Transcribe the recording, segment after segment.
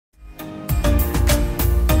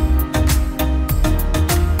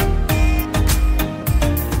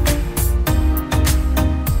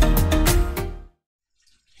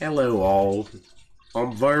Hello all.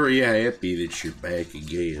 I'm very happy that you're back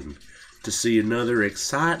again to see another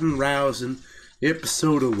exciting, rousing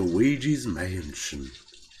episode of Luigi's Mansion.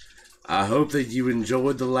 I hope that you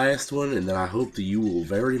enjoyed the last one, and that I hope that you will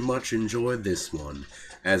very much enjoy this one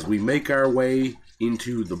as we make our way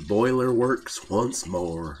into the Boiler Works once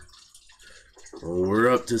more. Well,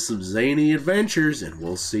 we're up to some zany adventures, and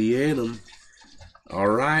we'll see you in them.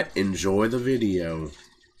 Alright, enjoy the video.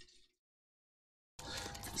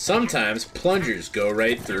 Sometimes plungers go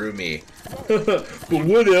right through me. But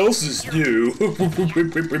what else is new?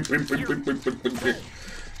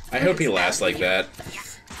 I hope he laughs like that.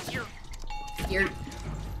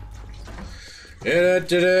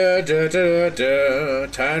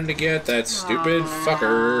 Time to get that stupid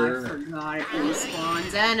fucker. I forgot it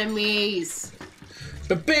respawns enemies.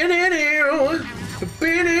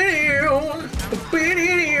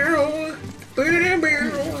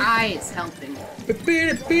 It's helping.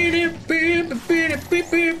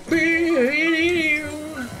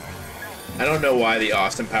 I don't know why the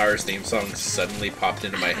Austin Powers theme song suddenly popped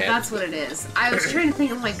into my head. That's what it is. I was trying to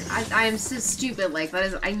think. I'm like, I am so stupid. Like that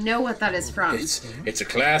is. I know what that is from. It's a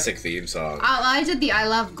classic theme song. I did the I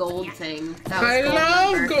Love Gold thing. That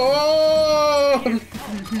was Gold.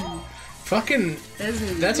 Fucking.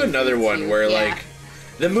 That's another one where like,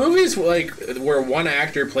 the movies like where one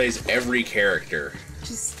actor plays every character.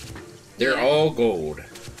 They're all gold.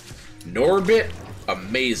 Norbit,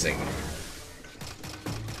 amazing.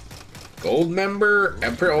 Gold member,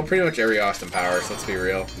 and pretty much every Austin Powers, let's be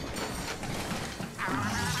real.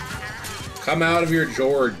 Come out of your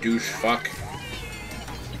drawer, douche fuck.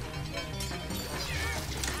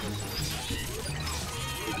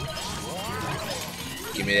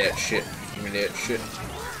 Give me that shit. Give me that shit.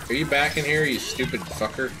 Are you back in here, you stupid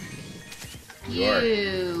fucker? You are.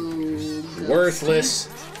 Worthless.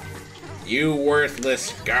 You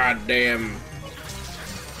worthless goddamn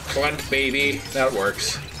clunt baby. That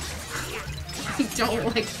works. I don't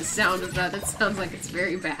like the sound of that. That sounds like it's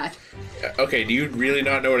very bad. Okay, do you really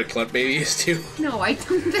not know what a clunt baby is, too? No, I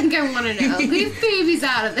don't think I want to know. Leave babies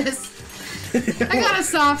out of this. I got a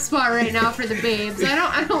soft spot right now for the babes. I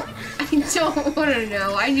don't want to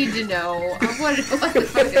know. I need to know. What the fuck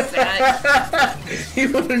is that?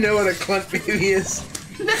 You want to know what a clunt baby is?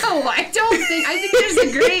 No, I don't think. I think there's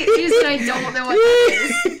a great reason I don't know what that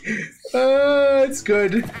is. It's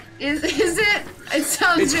good. Is it? It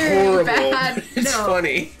sounds very horrible. bad. It's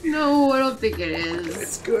funny. No, I don't think it is.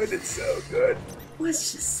 It's good. It's so good.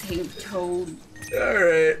 Let's just save Toad.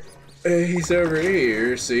 Alright. He's over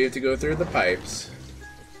here, so you have to go through the pipes.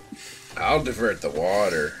 I'll divert the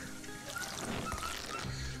water.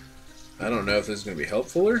 I don't know if this is going to be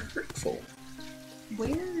helpful or hurtful.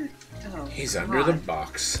 Where? Oh, he's God. under the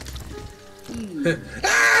box.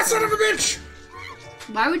 Ah, son of a bitch!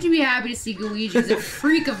 Why would you be happy to see Luigi? He's a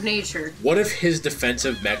freak of nature. What if his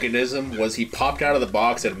defensive mechanism was he popped out of the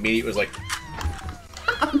box and immediately was like...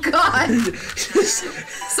 Oh, God.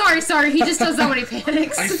 Sorry, he just does that when he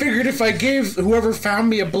panics. I figured if I gave whoever found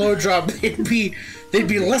me a blowjob, they'd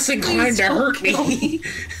be less inclined to hurt me.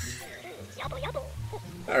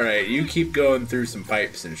 Alright, you keep going through some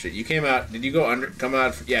pipes and shit. You came out, did you go under,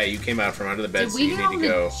 yeah, you came out from under the bed, so you need to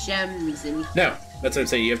go. Gems in? No, that's what I'm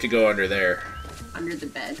saying, you have to go under there. Under the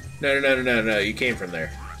bed? No, you came from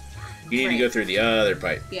there. You need to go through the other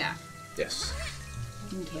pipe. Yeah. Yes.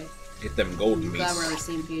 Okay. Get them golden I'm glad we're on the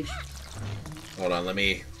same page. Hold on, let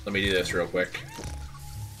me do this real quick.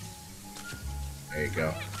 There you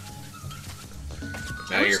go.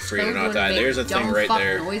 Now you're free to not die. There's a thing right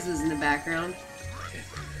there. Noises in the background.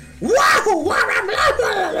 That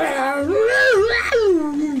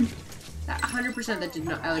 100% that did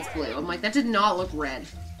not. Oh, it's blue. I'm like, that did not look red.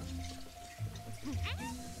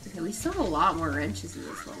 Okay, we still have a lot more wrenches in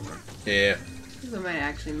this level. Yeah. I think we might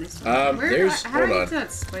actually miss one. How do I get to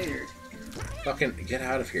that spider? Fucking get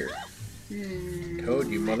out of here. Toad,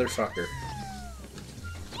 you motherfucker.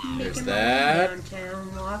 There's that.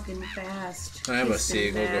 Downtown, walking fast. I must see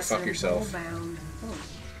you. Go fuck yourself.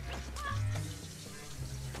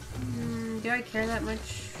 Do I care that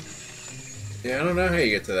much? Yeah, I don't know how you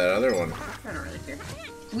get to that other one. I don't really care.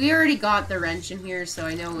 We already got the wrench in here, so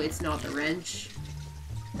I know it's not the wrench.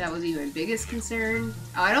 That would be my biggest concern.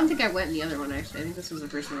 Oh, I don't think I went in the other one, actually. I think this was the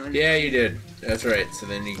first one. Yeah, you did. That's right. So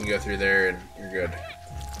then you can go through there and you're good.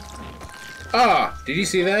 Ah! Did you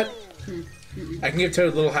see that? I can give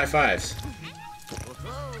Toad little high fives.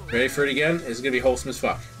 Ready for it again? It's gonna be wholesome as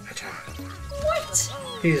fuck. What?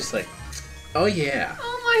 He's just like, oh yeah. Oh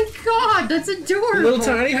my god, that's adorable. Little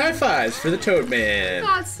tiny high fives for the Toad Man. I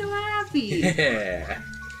got so happy. Yeah.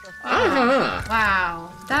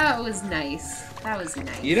 Wow, that was nice. That was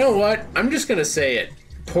nice. You know what? I'm just gonna say it.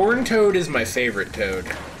 Porn Toad is my favorite Toad.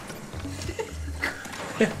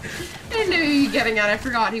 I didn't know you were getting at it. I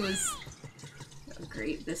forgot he was... Oh,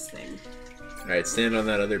 great, this thing. Alright, stand on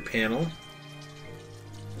that other panel.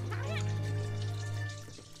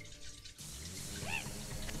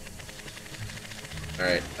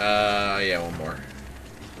 Alright, yeah, one more.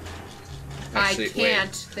 Actually, I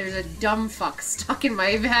can't. Wait. There's a dumb fuck stuck in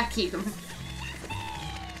my vacuum.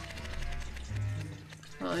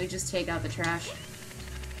 Well, let me just take out the trash.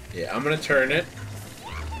 Yeah, I'm gonna turn it.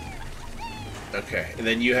 Okay, and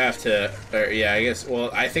then you have to... yeah, I guess... Well,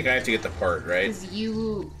 I think I have to get the part, right? Because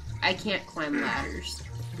you... I can't climb ladders.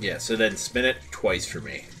 Yeah, so then spin it twice for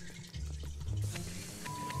me.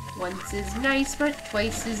 Once is nice, but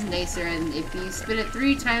twice is nicer, and if you spin it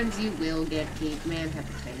 3 times, you will get caveman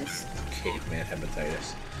hepatitis. Caveman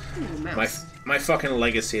hepatitis. Ooh, mouse. My fucking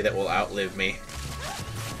legacy that will outlive me.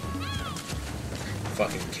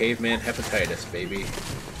 Fucking caveman hepatitis, baby.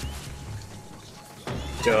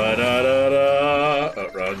 Da da da da. Oh,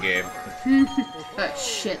 wrong game. Oh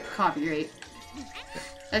shit, copyright.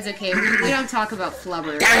 That's okay. We don't talk about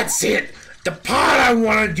flubber. That's it. The part I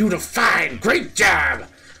wanted you to find. Great job.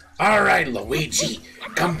 All right, Luigi,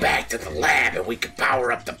 come back to the lab and we can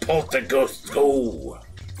power up the poltergeist. Go.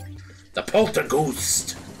 The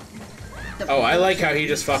poltergeist. Oh, I like how he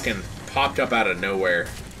just fucking popped up out of nowhere.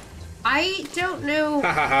 I don't know.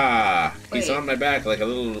 Ha ha ha! He's on my back like a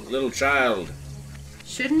little child.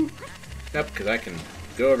 Shouldn't. Yep, because I can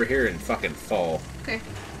go over here and fucking fall. Okay.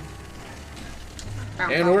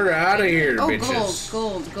 And we're out of here, bitches.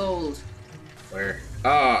 Gold. Where?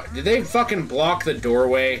 Did they fucking block the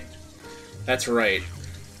doorway? That's right.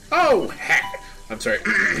 Oh, heck! I'm sorry.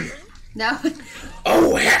 No.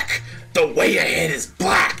 Oh, heck! The way ahead is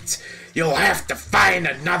blocked! You'll have to find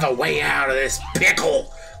another way out of this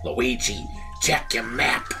pickle! Luigi, check your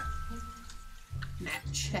map. Map,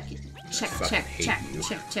 check it. Check.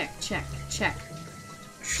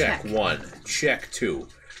 Check 1. Check 2.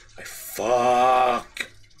 I fuck.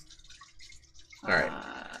 Alright.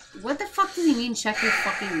 What the fuck does he mean, check your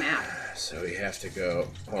fucking map? So we have to go...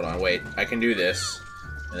 Hold on, wait. I can do this.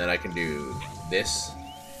 And then I can do this.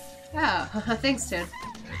 Oh, thanks, Toad.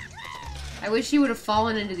 I wish he would have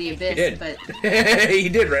fallen into the abyss, he did. But... He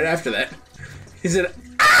did right after that. He said,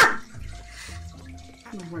 ah!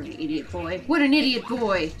 What an idiot boy. What an idiot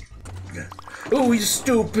boy! Oh, you're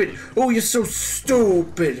stupid! Oh, you're so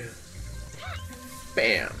stupid!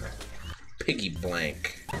 Bam. Piggy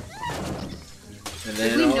blank. And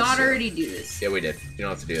then did we not already do this? Yeah, we did. You don't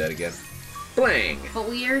have to do that again. Blang! But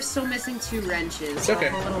we are still missing 2 wrenches. It's okay.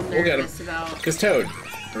 I'm a little We'll get nervous them. about... Because Toad.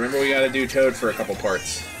 Remember, we gotta do Toad for a couple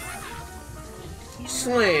parts.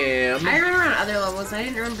 Slam! I remember on other levels. I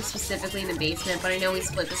didn't remember specifically in the basement, but I know we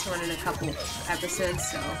split this one in a couple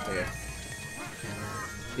episodes, so... Yeah.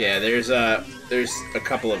 Yeah, there's a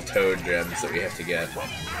couple of Toad gems that we have to get.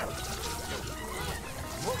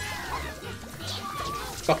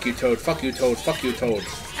 Fuck you, Toad. Fuck you, Toad. Fuck you, Toad.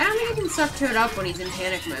 I don't think I can suck Toad up when he's in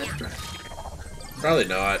panic mode. Probably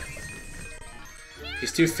not.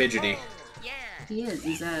 He's too fidgety. He is.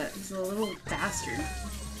 He's a little bastard.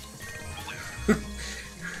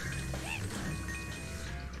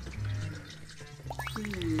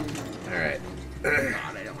 Alright.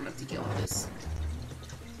 God, I don't want to have to deal with this.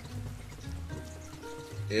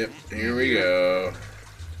 Yep, here we go.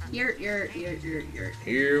 Yurt.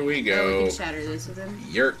 Here we go. Oh, we can shatter this with him.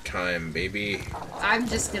 Yurt time, baby. I'm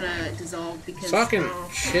just gonna dissolve because... Fucking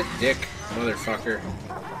shit dick, motherfucker.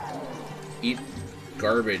 Eat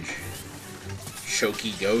garbage.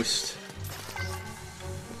 Choky ghost.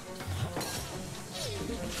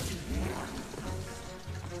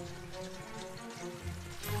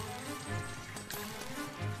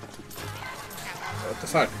 What the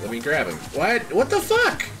fuck? Let me grab him. What? What the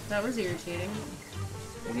fuck? That was irritating.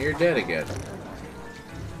 And you're dead again.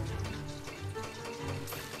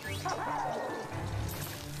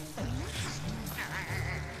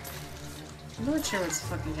 I'm not sure what's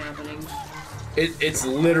fucking happening. It's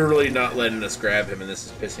literally not letting us grab him, and this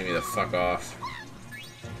is pissing me the fuck off.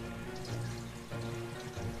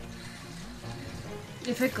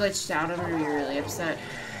 If it glitched out, I'm gonna be really upset.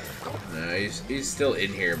 No, he's still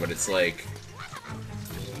in here, but it's like...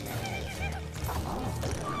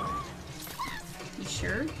 You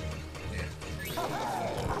sure? Yeah.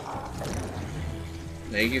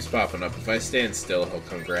 Now he keeps popping up. If I stand still, he'll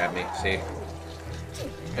come grab me. See?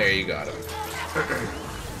 There, you got him.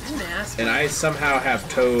 And I somehow have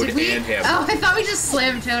Toad and him. Oh, I thought we just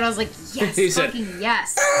slammed Toad. I was like, yes, he fucking said,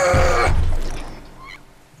 yes.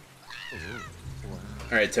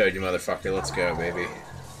 Alright, Toad, you motherfucker. Let's go, baby.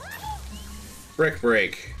 brick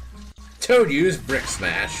break. Toad use brick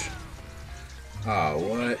smash. Oh,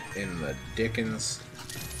 what in the dickens?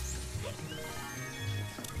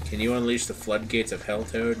 Can you unleash the floodgates of hell,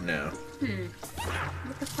 Toad? No.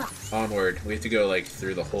 What the fuck? Onward. We have to go, like,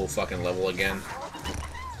 through the whole fucking level again.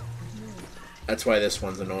 That's why this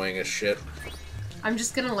one's annoying as shit. I'm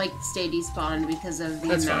just gonna, like, stay despawned because of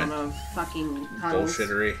the amount of fucking puddles.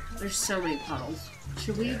 Bullshittery. There's so many puddles.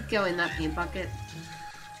 Should we go in that paint bucket?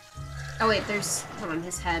 Oh, wait, there's... Hold on,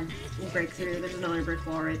 his head will break through. There's another brick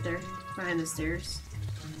wall right there. Behind the stairs.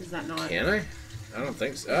 Is that not... Can I? I don't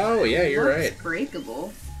think so. Oh, yeah, you're right.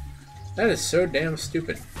 Breakable. That is so damn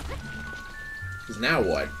stupid. Because now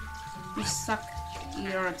what? You suck.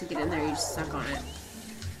 You don't have to get in there, you just suck on it.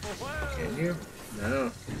 Can you?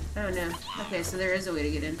 No. Oh, no. Okay, so there is a way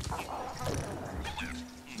to get in.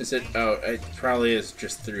 Is it? Oh, it probably is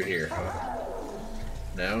just through here, huh?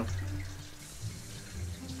 No?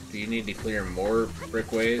 Do you need to clear more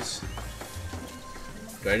brickways?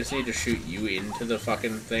 Do I just need to shoot you into the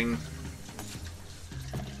fucking thing?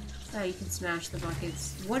 Oh, you can smash the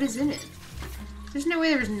buckets. What is in it? There's no way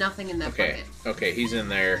there was nothing in that bucket. Okay, he's in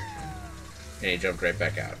there. And he jumped right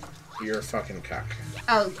back out. You're a fucking cuck.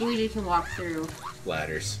 Oh, Luigi can walk through.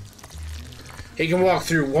 Ladders. He can walk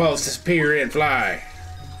through walls, disappear, and fly.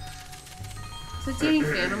 So it's eating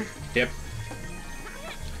Phantom. Yep.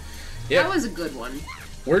 That was a good one.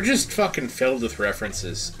 We're just fucking filled with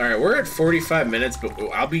references. Alright, we're at 45 minutes, but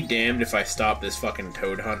I'll be damned if I stop this fucking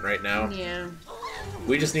Toad hunt right now. Yeah.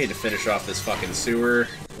 We just need to finish off this fucking sewer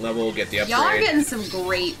level, get the upgrade. Y'all are getting some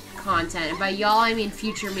great content. And by y'all, I mean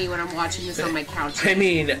future me when I'm watching this on my couch. I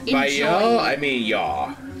mean, by y'all, I mean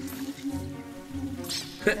yaw.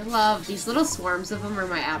 I love these little swarms of them are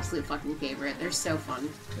my absolute fucking favorite. They're so fun.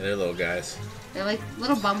 Yeah, they're little guys. They're like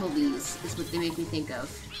little bumblebees is what they make me think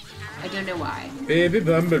of. I don't know why. Baby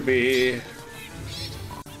bumblebee.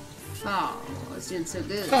 Oh, I was doing so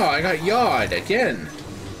good. Oh, I got yawed again.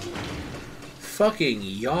 Fucking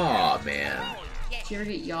yaw, man. Did you ever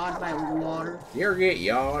get yawed by water? You ever get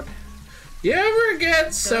yawed? You ever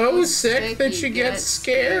get so sick that you get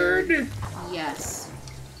scared? Yes.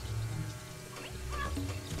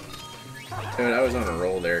 Dude, I was on a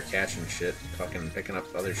roll there, catching shit, fucking picking up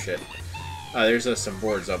other shit. There's some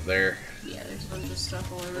boards up there. Yeah, there's a bunch of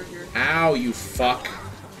stuff all over here. Ow, you fuck.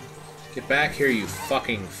 Get back here, you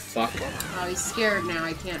fucking fuck. Oh, he's scared now.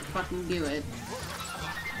 I can't fucking do it.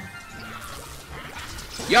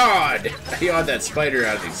 Yawed! I yawed that spider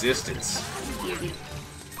out of existence.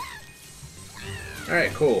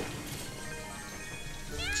 Alright, cool.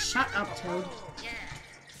 Shut up, Toad.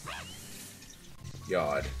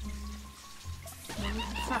 Yawed.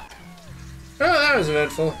 Fuck. Oh, that was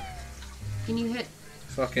eventful. Can you hit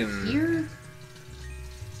Fucking here?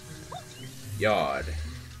 Yawed.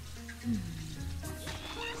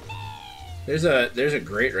 There's a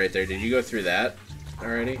grate right there. Did you go through that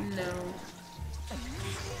already? No.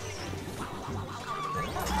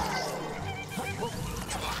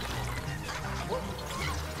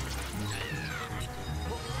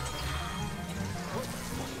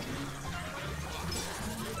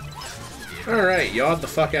 Alright, yawed the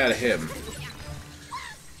fuck out of him.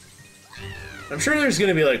 I'm sure there's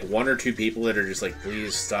gonna be like one or two people that are just like,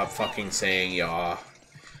 please stop fucking saying yaw.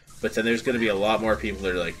 But then there's gonna be a lot more people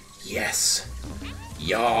that are like, yes,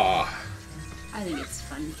 yaw. I think it's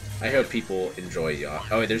fun. I hope people enjoy yaw.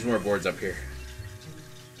 Oh wait, there's more boards up here.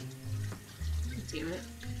 Damn it.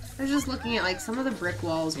 I was just looking at like some of the brick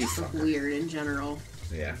walls just look weird in general.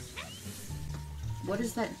 Yeah. What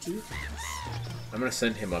does that do for us? I'm gonna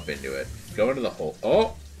send him up into it. Go into the hole.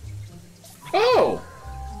 Oh! Oh!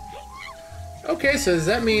 Okay, so does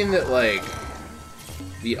that mean that, like,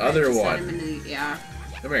 the other one... Yeah.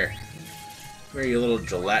 Come here. Come here, you little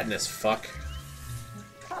gelatinous fuck.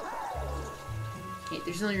 Okay,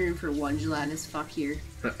 there's only room for one gelatinous fuck here.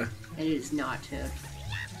 And it is not Toad.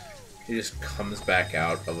 He just comes back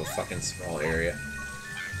out of a fucking small area.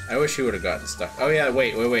 I wish he would have gotten stuck. Oh yeah,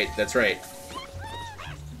 wait. That's right.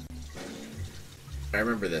 I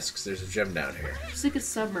remember this, because there's a gem down here. It's like a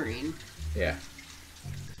submarine. Yeah.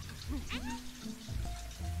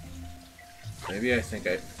 Maybe I think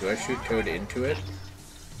do I shoot Toad into it?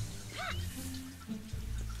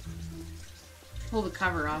 Pull the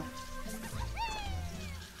cover off.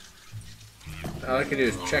 All I can do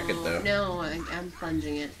is check it, though. No, I'm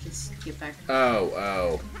plunging it. Just get back.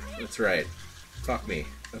 Oh. That's right. Fuck me.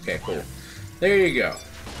 Okay, cool. There you go.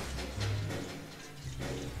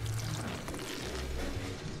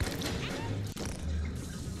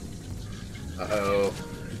 Uh-oh.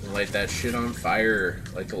 Light that shit on fire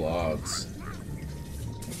like the logs.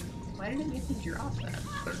 Why did it make me drop that?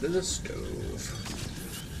 under the stove.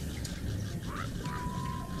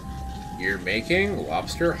 You're making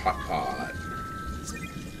lobster hot pot.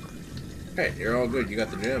 Right, you're all good. You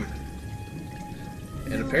got the gem.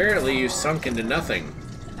 And apparently you sunk into nothing.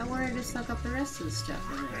 I wanted to suck up the rest of the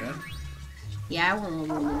stuff in there. Yeah? Yeah, I want a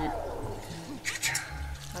little minute.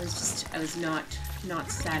 I was not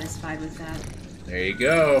satisfied with that. There you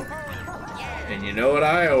go. And you know what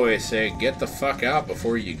I always say, get the fuck out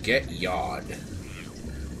before you get yawed.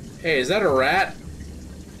 Hey, is that a rat?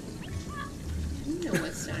 You know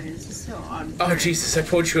what's down here. This is so odd. Oh, Jesus, I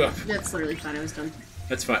pulled you up. That's literally fine. I was done.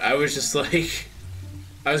 That's fine. I was just like...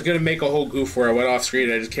 I was gonna make a whole goof where I went off screen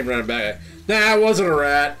and I just came running back. Nah, it wasn't a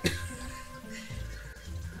rat.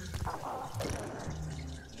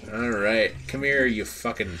 Alright. Come here, you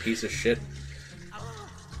fucking piece of shit.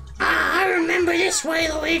 I remember this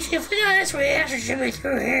way, Luigi. If we go this way, it should be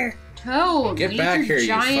through here. Oh, get back here,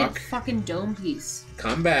 giant you fuck. Fucking dome piece.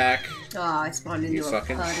 Come back. Oh, I spawned into you a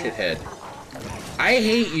fucking puddle. shithead. I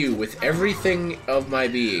hate you with everything of my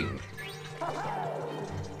being.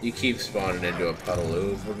 You keep spawning into a puddle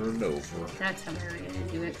over and over. That's how I ran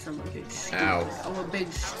into it, 'cause I'm a big stupid. Ow. I'm a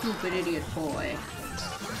big stupid idiot boy.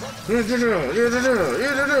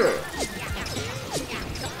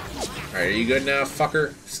 Alright, are you good now,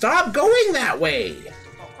 fucker? Stop going that way!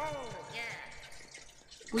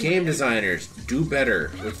 Game designers, do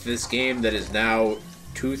better with this game that is now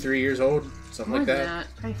 2-3 years old? Something like that?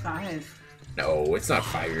 Probably 5. No, it's not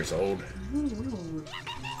 5 years old. Ooh.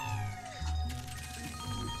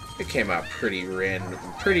 It came out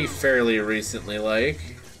pretty fairly recently, like.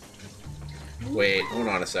 Wait, hold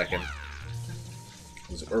on a second.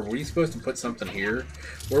 Were we supposed to put something here?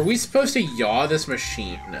 Were we supposed to yaw this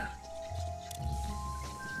machine?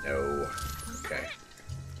 No. Okay.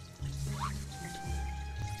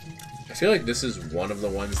 I feel like this is one of the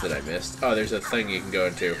ones that I missed. Oh, there's a thing you can go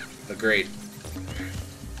into. A grate.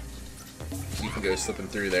 You can go slipping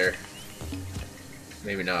through there.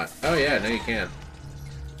 Maybe not. Oh yeah, no you can.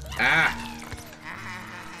 Ah!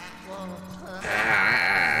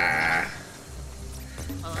 Ah!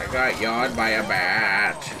 I got yawed by a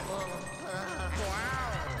bat.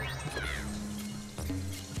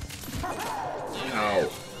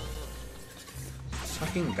 No.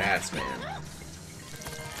 Fucking bats, man.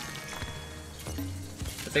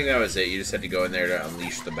 I think that was it. You just had to go in there to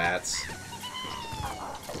unleash the bats.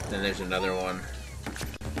 Then there's another one.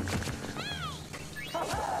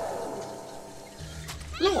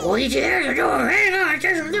 Luigi has a door. Hang on, it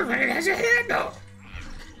doesn't look like it has a handle.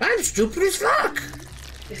 I'm stupid as fuck.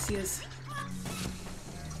 Yes, he is.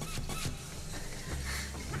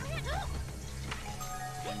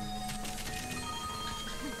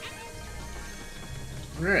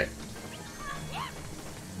 Alright.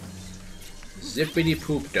 Zippity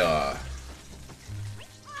poop da.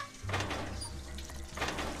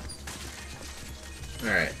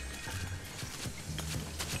 Alright.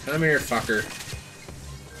 Come here, fucker.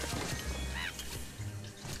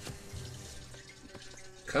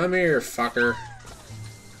 Come here, fucker.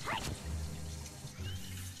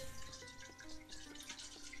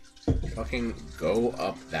 Fucking go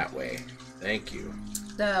up that way. Thank you.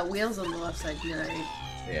 The wheels on the left side, no.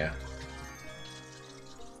 Yeah.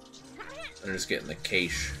 I'm just getting the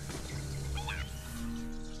cache.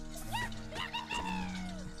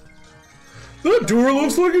 That door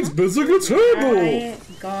looks like it's missing its handle! My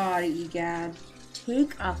God, egad.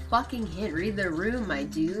 Take a fucking hit. Read the room, my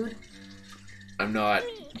dude. I'm not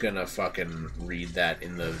gonna fucking read that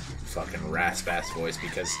in the fucking rasp-ass voice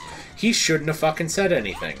because he shouldn't have fucking said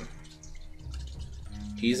anything.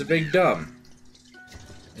 He's a big dumb.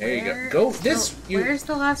 There you go. Go this. Where's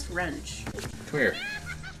the last wrench? Come here.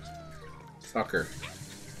 Fucker.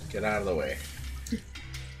 Get out of the way.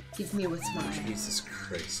 Give me what's mine. Jesus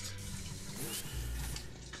Christ.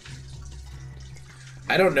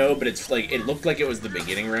 I don't know, but it's like it looked like it was the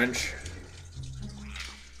beginning wrench.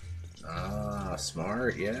 Ah,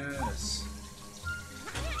 smart, yes.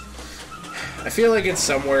 I feel like it's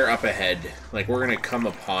somewhere up ahead. Like we're gonna come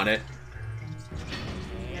upon it.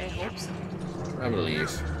 I hope so. I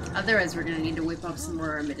believe. Otherwise, we're gonna need to whip up some more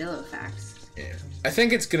armadillo facts. Yeah. I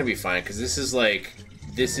think it's gonna be fine because this is like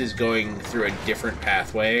going through a different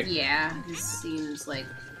pathway. Yeah, this seems like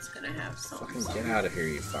it's gonna have something. Fucking get out of here,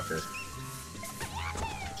 you fucker.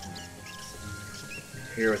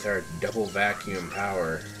 Here with our double vacuum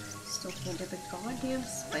power. Still can't get the goddamn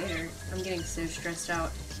spider. I'm getting so stressed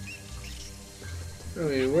out.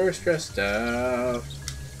 Really, we're stressed out.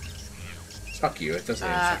 Fuck you, it doesn't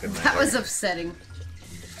even fucking matter. That was upsetting.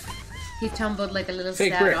 He tumbled like a little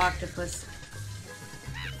Fake sad brick. octopus.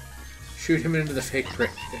 Shoot him into the fake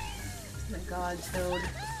brick. my god, Toad.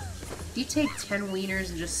 If you take 10 wieners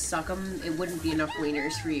and just suck them, it wouldn't be enough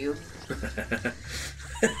wieners for you.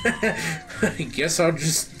 I guess I'll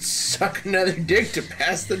just suck another dick to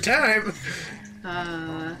pass the time.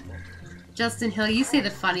 Justin Hill, you say the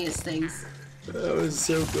funniest things. That was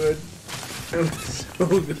so good. That was so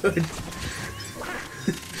good.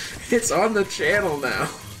 It's on the channel now.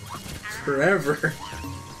 Forever.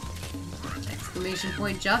 Exclamation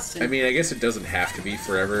point, Justin. I mean, I guess it doesn't have to be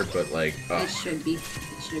forever, but like... Oh, it should be. It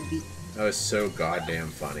should be. that was so goddamn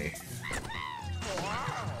funny.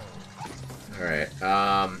 Alright,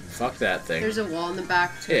 fuck that thing. There's a wall in the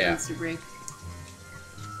back too. Yeah. Needs to break.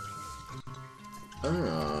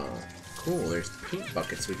 Oh, cool. There's paint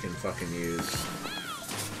buckets we can fucking use.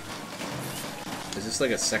 Is this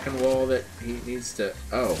like a second wall that he needs to...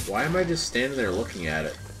 Oh, why am I just standing there looking at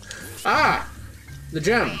it? Ah! The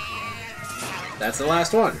gem! That's the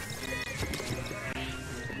last one.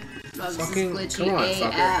 Oh, Fucking, this is come on, glitchy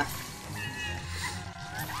fucker. AF.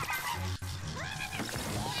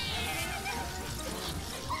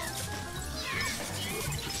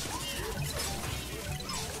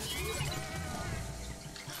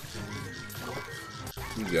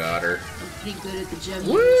 You got her. I'm pretty good at the gem.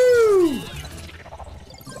 Woo!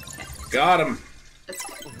 Got him. That's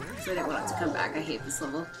good. So I didn't want it to come back. I hate this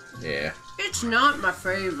level. Yeah. It's not my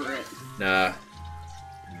favorite. Nah.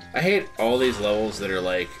 I hate all these levels that are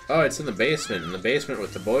like, oh, it's in the basement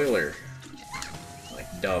with the boiler.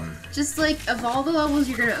 Like, dumb. Just like, of all the levels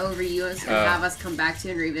you're gonna overuse and have us come back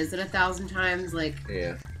to and revisit 1,000 times, like...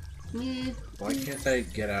 Yeah. Eh. Why can't I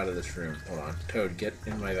get out of this room? Hold on. Toad, get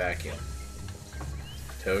in my vacuum.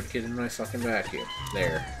 Toad, get in my fucking vacuum.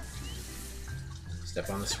 There. Step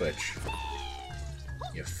on the switch.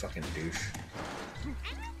 You fucking douche.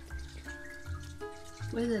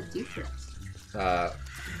 What does that do for us?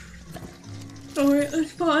 Oh, wait,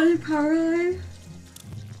 let's follow the power line.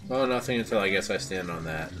 Well, nothing until I guess I stand on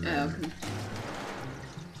that. And then, Okay.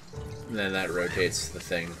 and then that rotates the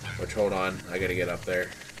thing. Which, hold on, I gotta get up there.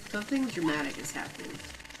 Something dramatic is happening.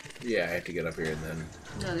 Yeah, I have to get up here and then...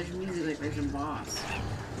 No, there's music like there's a boss.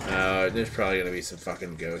 There's probably gonna be some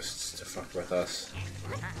fucking ghosts to fuck with us.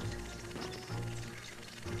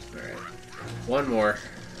 Alright. One more.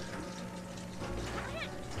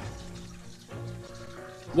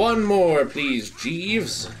 One more, please,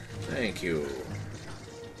 Jeeves. Thank you.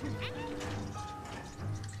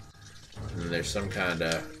 And there's some kind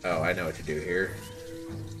of... Oh, I know what to do here.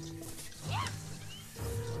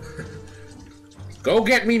 Go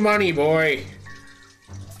get me money, boy!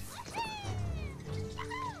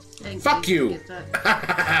 Fuck you!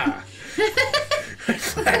 I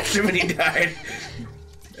flashed him and he died.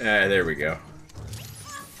 There we go.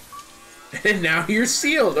 And now you're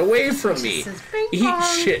sealed away from me. Eat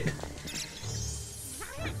shit.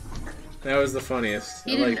 That was the funniest.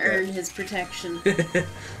 He didn't earn his protection.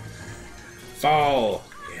 Fall.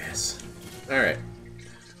 Yes. Alright.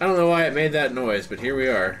 I don't know why it made that noise, but here we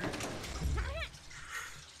are.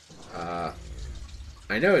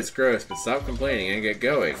 I know it's gross, but stop complaining and get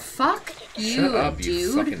going. Fuck you, Shut up, dude.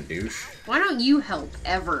 you fucking douche. Why don't you help,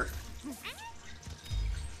 ever?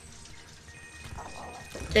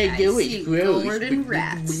 I know it's gross. Golden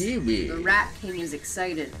rats. The Rat King is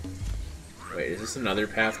excited. Wait, is this another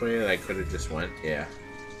pathway that I could have just went? Yeah.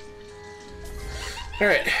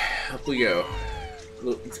 Alright, up we go.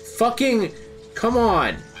 Fucking... Come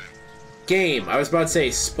on! Game. I was about to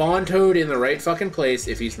say, spawn Toad in the right fucking place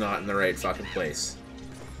if he's not in the right fucking place.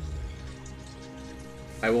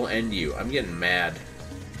 I will end you. I'm getting mad.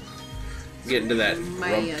 I'm getting to that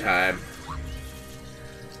rump time.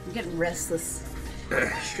 I'm getting restless.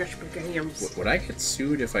 Stretch my gams. Would I get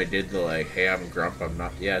sued if I did the, like, hey, I'm grump, I'm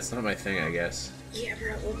not... Yeah, it's not my thing, I guess. Yeah,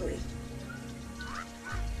 probably.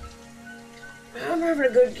 I'm having a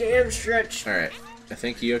good gam stretch. Alright. I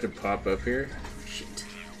think you have to pop up here. Shit.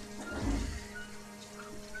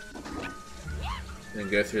 Then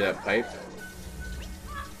go through that pipe.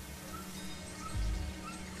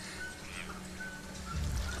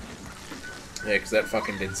 Yeah, because that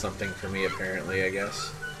fucking did something for me, apparently, I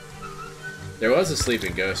guess. There was a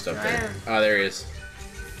sleeping ghost up there. Oh, there he is.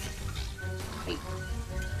 Hey.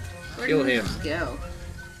 Kill him. Go.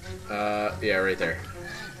 Yeah, right there.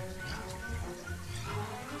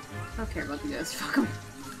 I don't care about the ghost. Fuck him.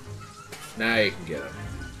 Now you can get him.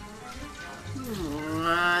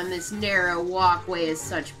 On this narrow walkway is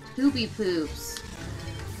such poopy poops.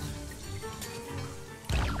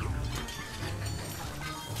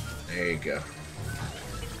 There you go.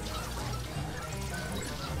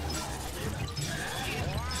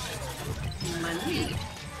 Money.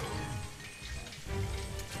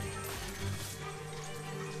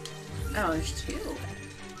 Oh, there's 2.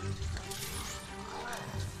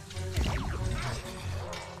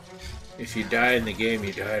 If you die in the game,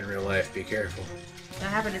 you die in real life. Be careful.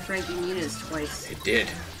 That happened to Frankie Muniz twice. It did.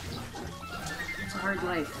 It's a hard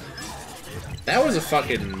life. That was a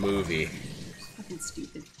fucking movie. It's fucking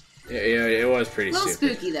stupid. Yeah, it was pretty stupid. A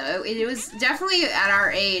little spooky, though. It was definitely at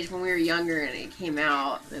our age when we were younger and it came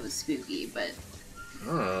out. It was spooky, but...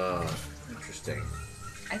 Oh, interesting.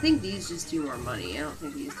 I think these just do more money. I don't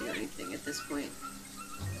think these do anything at this point.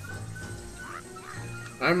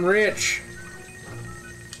 I'm rich.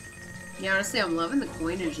 Yeah, honestly, I'm loving the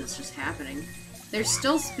coinage that's just happening. There's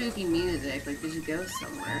still spooky music, like there's a ghost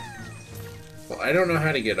somewhere. Well, I don't know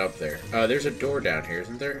how to get up there. There's a door down here,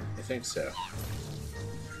 isn't there? I think so.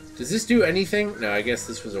 Does this do anything? No, I guess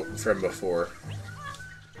this was from before.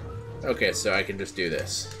 Okay, so I can just do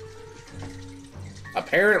this.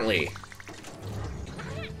 Apparently.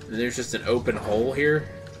 There's just an open hole here.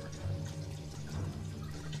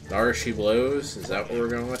 There she blows. Is that what we're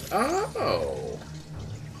going with? Oh!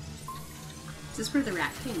 Is this where the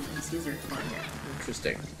Rat King is? These are fun.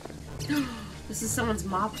 Interesting. This is someone's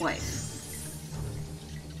mop wife.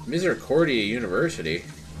 Misericordia University.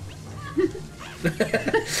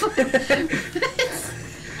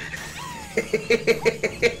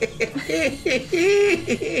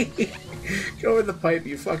 Go in the pipe,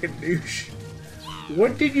 you fucking douche.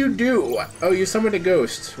 What did you do? Oh, you summoned a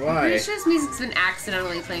ghost. Why? I'm pretty sure this music's been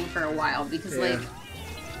accidentally playing for a while because, like...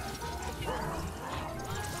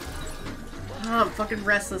 Oh, I'm fucking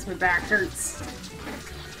restless. My back hurts.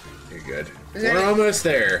 You're good. We're almost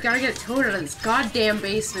there. Gotta get Toad out of this goddamn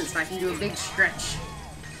basement so I can do a big stretch.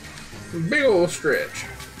 Big ol' stretch.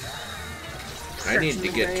 I need to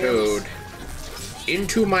get Toad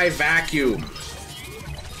into my vacuum.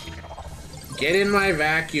 Get in my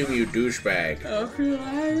vacuum, you douchebag.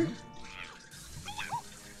 Okay.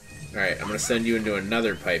 Alright, I'm gonna send you into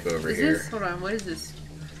another pipe over here. This? Hold on, what is this?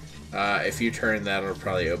 If you turn that, it'll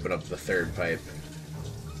probably open up the third pipe.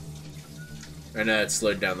 I know it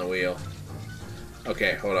slowed down the wheel.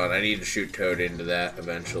 Okay, hold on. I need to shoot Toad into that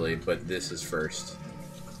eventually, but this is first.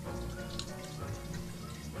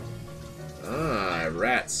 Ah,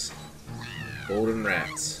 rats. Golden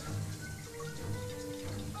rats.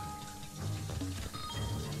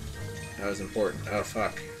 That was important. Oh,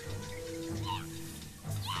 fuck.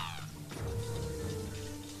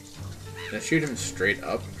 Can I shoot him straight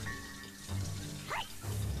up?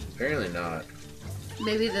 Apparently not.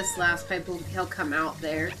 Maybe this last pipe he'll come out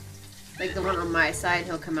there. Like the one on my side,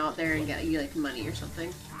 he'll come out there and get you like money or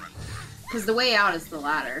something. Because the way out is the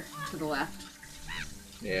ladder to the left.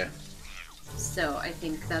 Yeah. So I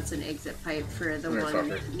think that's an exit pipe for the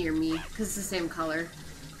one near me. Because it's the same color.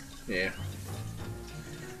 Yeah.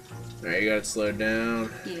 Alright, you got it slowed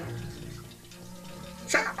down. Yeah.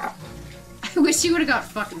 I wish you would have got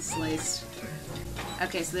fucking sliced.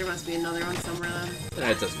 Okay, so there must be another one somewhere then.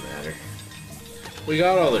 That doesn't matter. We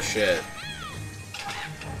got all the shit.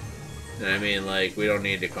 And I mean, like, we don't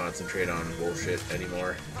need to concentrate on bullshit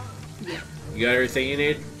anymore. Yeah. You got everything you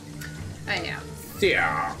need? I am.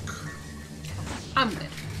 Yeah. I'm good.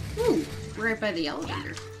 Ooh, we're right by the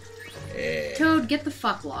elevator. Yeah. Toad, get the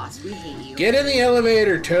fuck lost. We hate you. Get in the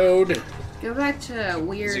elevator, Toad! Go back to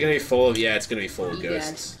weird... Is it gonna be full of... Yeah, it's gonna be full of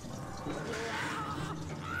ghosts.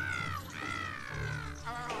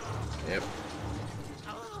 Yep.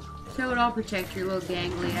 Toad, I'll protect your little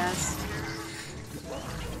gangly ass.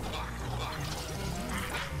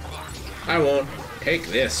 I won't. Take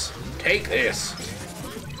this. Take this.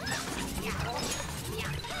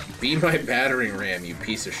 Be my battering ram, you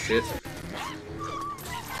piece of shit.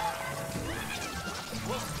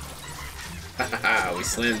 Haha, we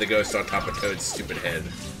slammed the ghost on top of Toad's stupid head.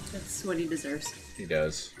 That's what he deserves. He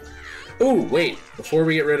does. Ooh, wait. Before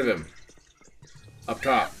we get rid of him. Up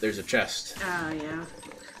top, there's a chest. Oh, yeah.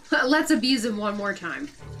 Let's abuse him one more time.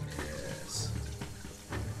 Yes.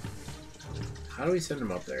 How do we send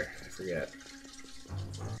him up there? I forget.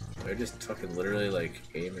 Do I just fucking literally, like,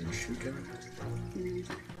 aim and shoot him?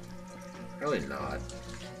 Probably not.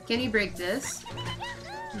 Can you break this?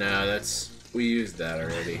 No, that's... We used that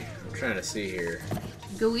already. I'm trying to see here.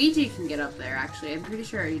 Luigi can get up there, actually. I'm pretty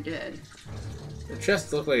sure he did. The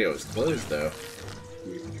chest looked like it was closed, though.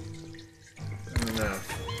 I don't know.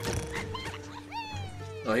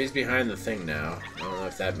 Oh, he's behind the thing now. I don't know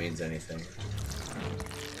if that means anything.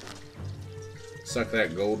 Suck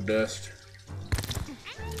that gold dust.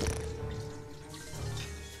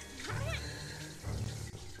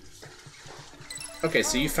 Okay,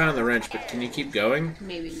 so you found the wrench, but can you keep going?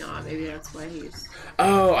 Maybe not. Maybe that's why he's...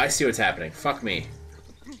 Oh, I see what's happening. Fuck me.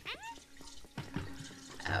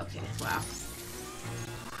 Okay, wow.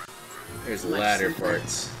 There's ladder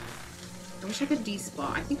parts. I wish I could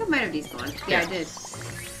despawn. I think I might have despawned. Yeah, I did.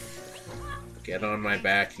 Get on my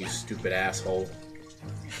back, you stupid asshole.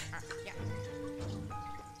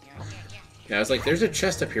 Yeah, I was like, there's a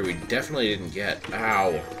chest up here we definitely didn't get.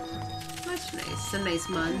 Ow. That's nice. Some nice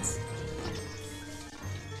muns.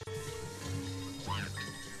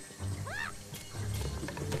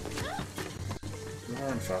 Come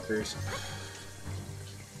on, fuckers.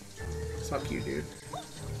 Fuck you, dude.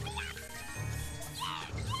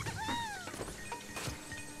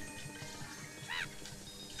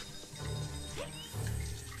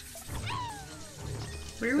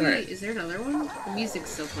 Where are we? Right. Is there another one? The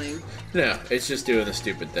music's still playing. No, it's just doing the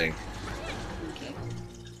stupid thing. Okay.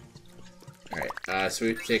 Alright, so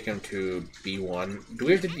we have to take him to B1. Do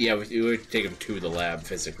we have to? Yeah, we have to take him to the lab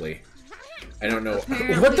physically. I don't know.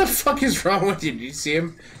 Apparently. What the fuck is wrong with you? Did you see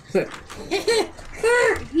him?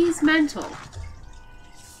 He's mental.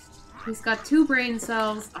 He's got 2 brain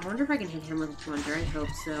cells. I wonder if I can hit him with a plunger. I hope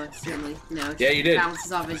so. Certainly. No. Yeah, you did.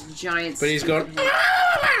 Bounces off his giant. But he's going.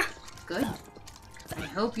 Good. I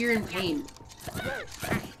hope you're in pain.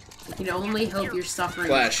 I can only hope you're suffering.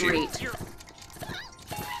 Flash great.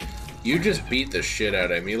 You just beat the shit out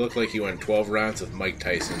of him. You look like you went 12 rounds with Mike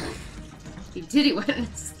Tyson. He did. He went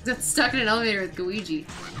stuck in an elevator with Luigi.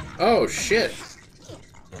 Oh shit!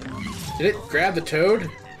 Did it grab the toad?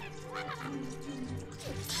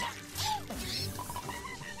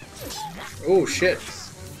 Oh shit!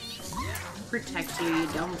 Protect you, you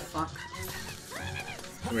dumb fuck.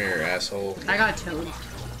 Come here, asshole. I got a toad.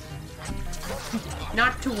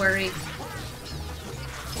 Not to worry.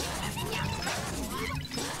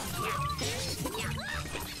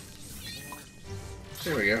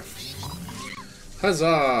 There we go.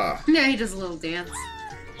 Huzzah! Yeah, he does a little dance.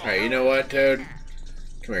 Alright, you know what, Toad?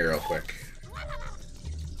 Come here real quick.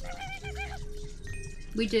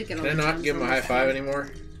 We did get. Can I not give him a high five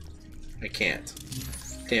anymore? I can't.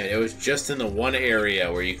 Damn it! It was just in the one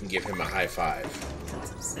area where you can give him a high five.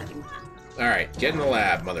 That's upsetting. All right, get in the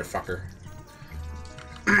lab, motherfucker.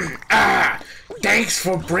 Ah! Thanks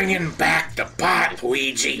for bringing back the pot,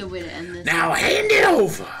 Luigi. Good way to end this. Now hand it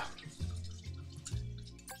over.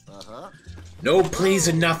 No please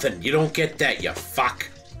and nothing. You don't get that, you fuck.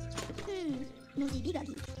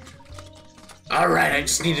 Alright, I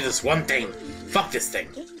just needed this one thing. Fuck this thing.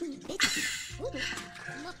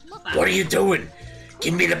 What are you doing?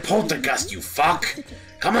 Give me the poltergust, you fuck.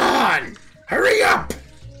 Come on. Hurry up.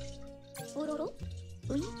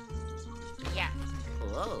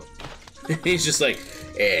 He's just like,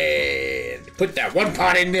 and put that one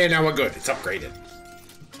pot in there, now we're good. It's upgraded.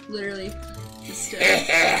 Literally.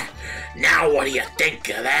 Now what do you think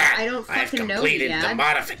of that? I don't I've fucking know completed yet. the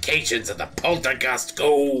modifications of the poltergust.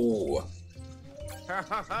 Go.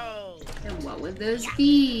 And what would those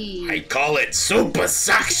be? I call it super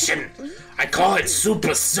suction. I call it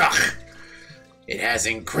super suck. It has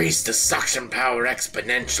increased the suction power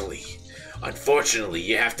exponentially. Unfortunately,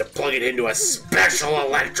 you have to plug it into a special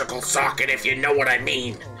electrical socket, if you know what I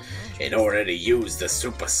mean, in order to use the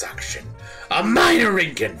super suction. A minor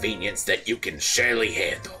inconvenience that you can surely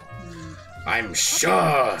handle. I'm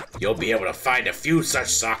sure you'll be able to find a few such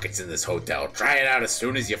sockets in this hotel. Try it out as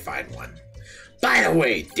soon as you find one. By the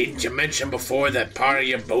way, didn't you mention before that part of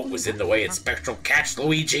your boat was in the way of spectral catch,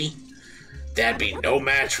 Luigi? That'd be no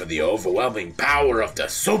match for the overwhelming power of the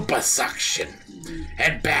super suction.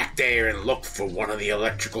 Head back there and look for one of the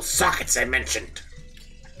electrical sockets I mentioned.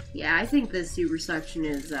 Yeah, I think the super suction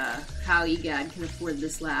is how EGAD can afford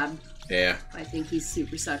this lab. Yeah. I think he's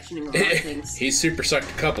super suctioning a lot of things. He's super sucked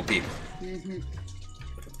a couple people.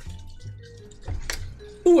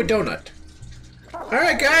 Ooh, a donut.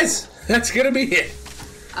 Alright, guys. That's gonna be it.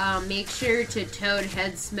 Make sure to Toad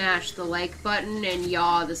head smash the like button and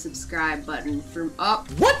yaw the subscribe button from up.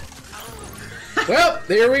 What? Well,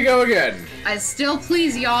 there we go again. Still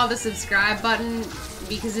please yaw the subscribe button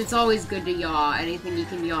because it's always good to yaw. Anything you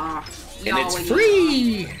can yaw. And it's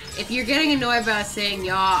free! If you're getting annoyed by us saying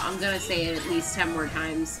yaw, I'm gonna say it at least 10 more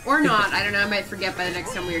times. Or not, I don't know, I might forget by the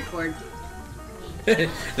next time we record.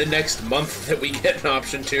 The next month that we get an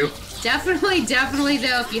option to. Definitely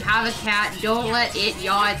though, if you have a cat, don't let it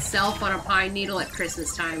yaw itself on a pine needle at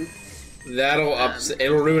Christmas time. That'll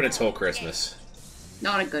it'll ruin its whole Christmas.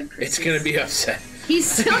 Not a good Christmas. It's gonna be upset. He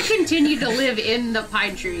still continued to live in the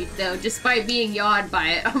pine tree, though, despite being yawed by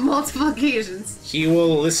it on multiple occasions. He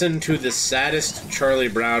will listen to the saddest Charlie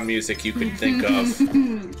Brown music you could think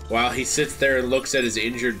of, while he sits there and looks at his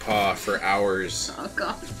injured paw for hours. Oh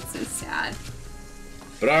god, it's so sad.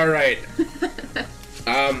 But alright.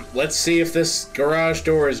 Let's see if this garage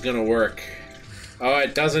door is gonna work. Oh,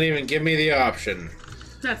 it doesn't even give me the option.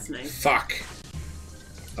 That's nice. Fuck.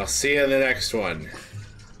 I'll see you in the next one.